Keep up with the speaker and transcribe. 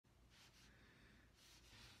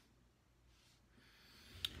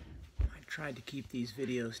tried to keep these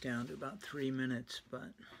videos down to about 3 minutes,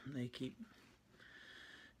 but they keep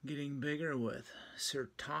getting bigger with Sir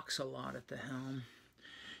Talks-A-Lot at the helm.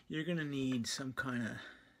 You're going to need some kind of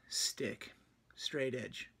stick, straight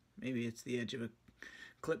edge. Maybe it's the edge of a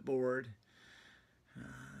clipboard.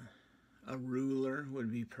 A ruler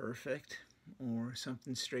would be perfect, or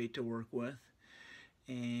something straight to work with.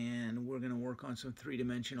 And we're going to work on some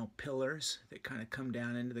three-dimensional pillars that kind of come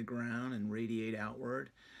down into the ground and radiate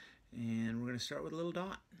outward. And we're going to start with a little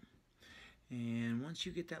dot. And once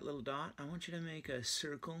you get that little dot, I want you to make a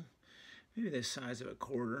circle, maybe the size of a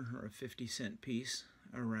quarter or a 50-cent piece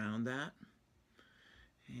around that.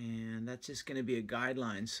 And that's just going to be a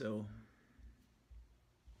guideline, so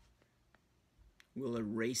we'll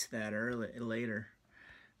erase that later.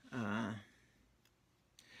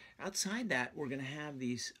 Outside that, we're going to have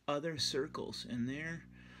these other circles, and they're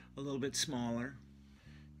a little bit smaller,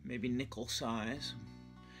 maybe nickel size.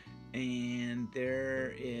 And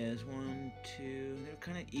there is 1, 2, they're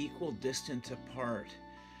kind of equal distance apart.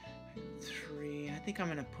 3, I think I'm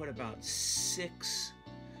going to put about 6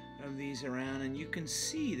 of these around, and you can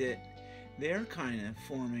see that they're kind of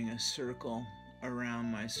forming a circle around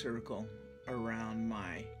my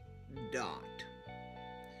dot.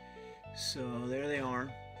 So there they are.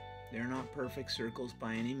 They're not perfect circles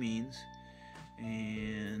by any means,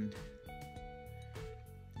 and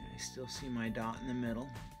I still see my dot in the middle.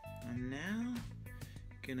 I'm now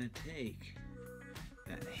gonna take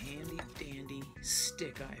that handy dandy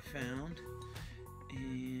stick I found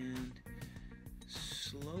and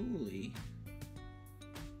slowly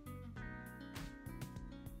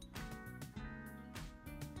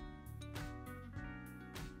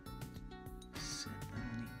set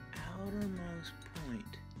on the outermost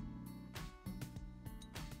point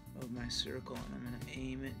of my circle, and I'm gonna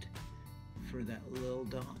aim it for that little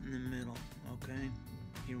dot in the middle. Okay,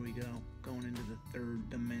 here we go, going into the third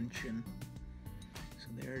dimension. So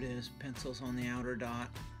there it is, pencils on the outer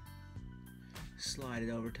dot, slide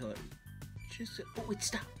it over till it just, oh, it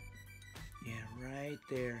stopped. Yeah, right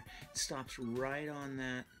there. It stops right on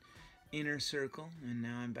that inner circle, and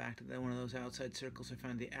now I'm back to one of those outside circles. I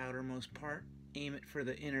found the outermost part, aim it for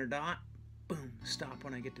the inner dot, boom, stop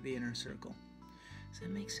when I get to the inner circle. Does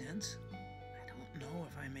that make sense? I don't know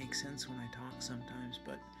if I make sense when I talk sometimes,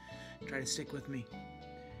 but try to stick with me.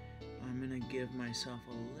 I'm going to give myself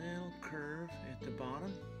a little curve at the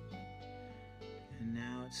bottom, and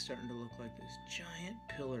now it's starting to look like this giant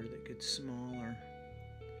pillar that gets smaller.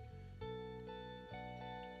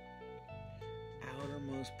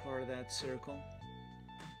 Outermost part of that circle.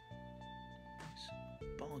 Just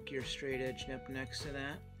bonk your straight edge up next to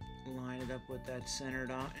that. Line it up with that center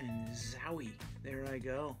dot, and zowie, there I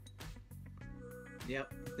go.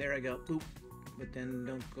 Yep, there I go. Boop. But then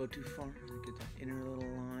don't go too far. Get that inner little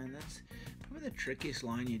line. That's probably the trickiest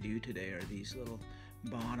line you do today, are these little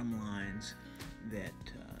bottom lines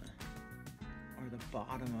that are the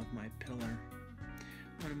bottom of my pillar.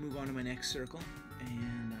 I'm going to move on to my next circle,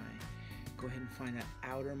 and I go ahead and find that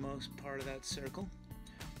outermost part of that circle.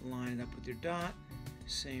 Line it up with your dot.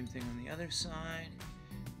 Same thing on the other side.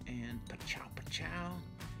 And pa-chow, pa-chow.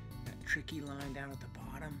 That tricky line down at the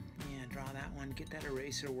bottom. Yeah, draw that one. Get that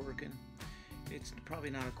eraser working. It's probably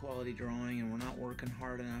not a quality drawing, and we're not working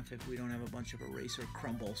hard enough if we don't have a bunch of eraser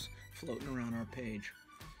crumbles floating around our page.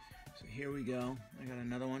 So here we go. I got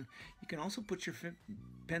another one. You can also put your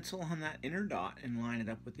pencil on that inner dot and line it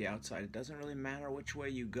up with the outside. It doesn't really matter which way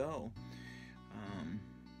you go.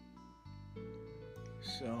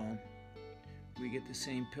 So we get the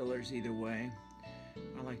same pillars either way.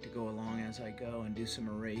 I like to go along as I go and do some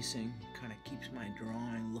erasing. Kind of keeps my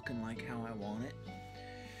drawing looking like how I want it.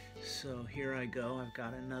 So here I go. I've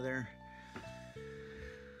got another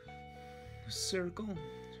circle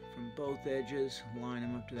from both edges. Line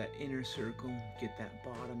them up to that inner circle. Get that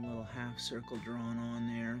bottom little half circle drawn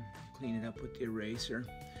on there. Clean it up with the eraser.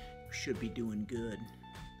 Should be doing good.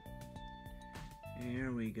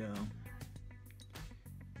 There we go.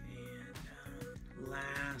 And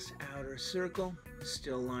last outer circle.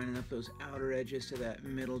 Still lining up those outer edges to that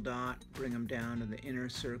middle dot. Bring them down to the inner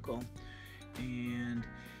circle. And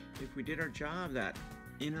if we did our job, that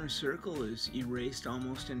inner circle is erased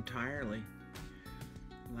almost entirely.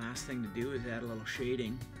 Last thing to do is add a little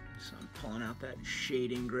shading. So I'm pulling out that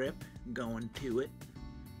shading grip, going to it.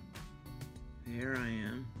 There I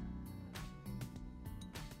am.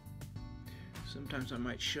 Sometimes I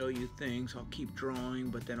might show you things, I'll keep drawing,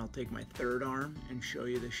 but then I'll take my third arm and show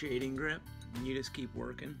you the shading grip, and you just keep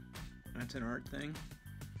working. That's an art thing.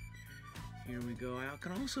 Here we go. I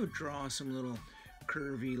can also draw some little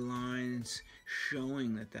curvy lines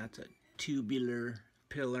showing that that's a tubular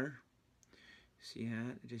pillar. See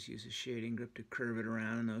that? I just use a shading grip to curve it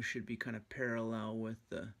around, and those should be kind of parallel with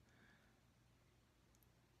the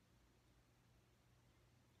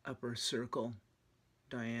upper circle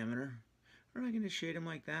diameter. Or I can just shade them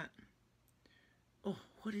like that. Oh,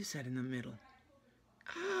 what is that in the middle?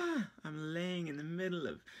 Ah, I'm laying in the middle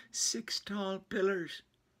of 6 tall pillars.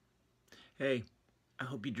 Hey, I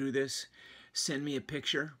hope you drew this. Send me a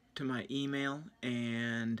picture to my email,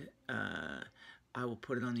 and I will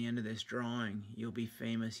put it on the end of this drawing. You'll be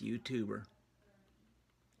famous YouTuber.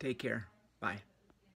 Take care. Bye.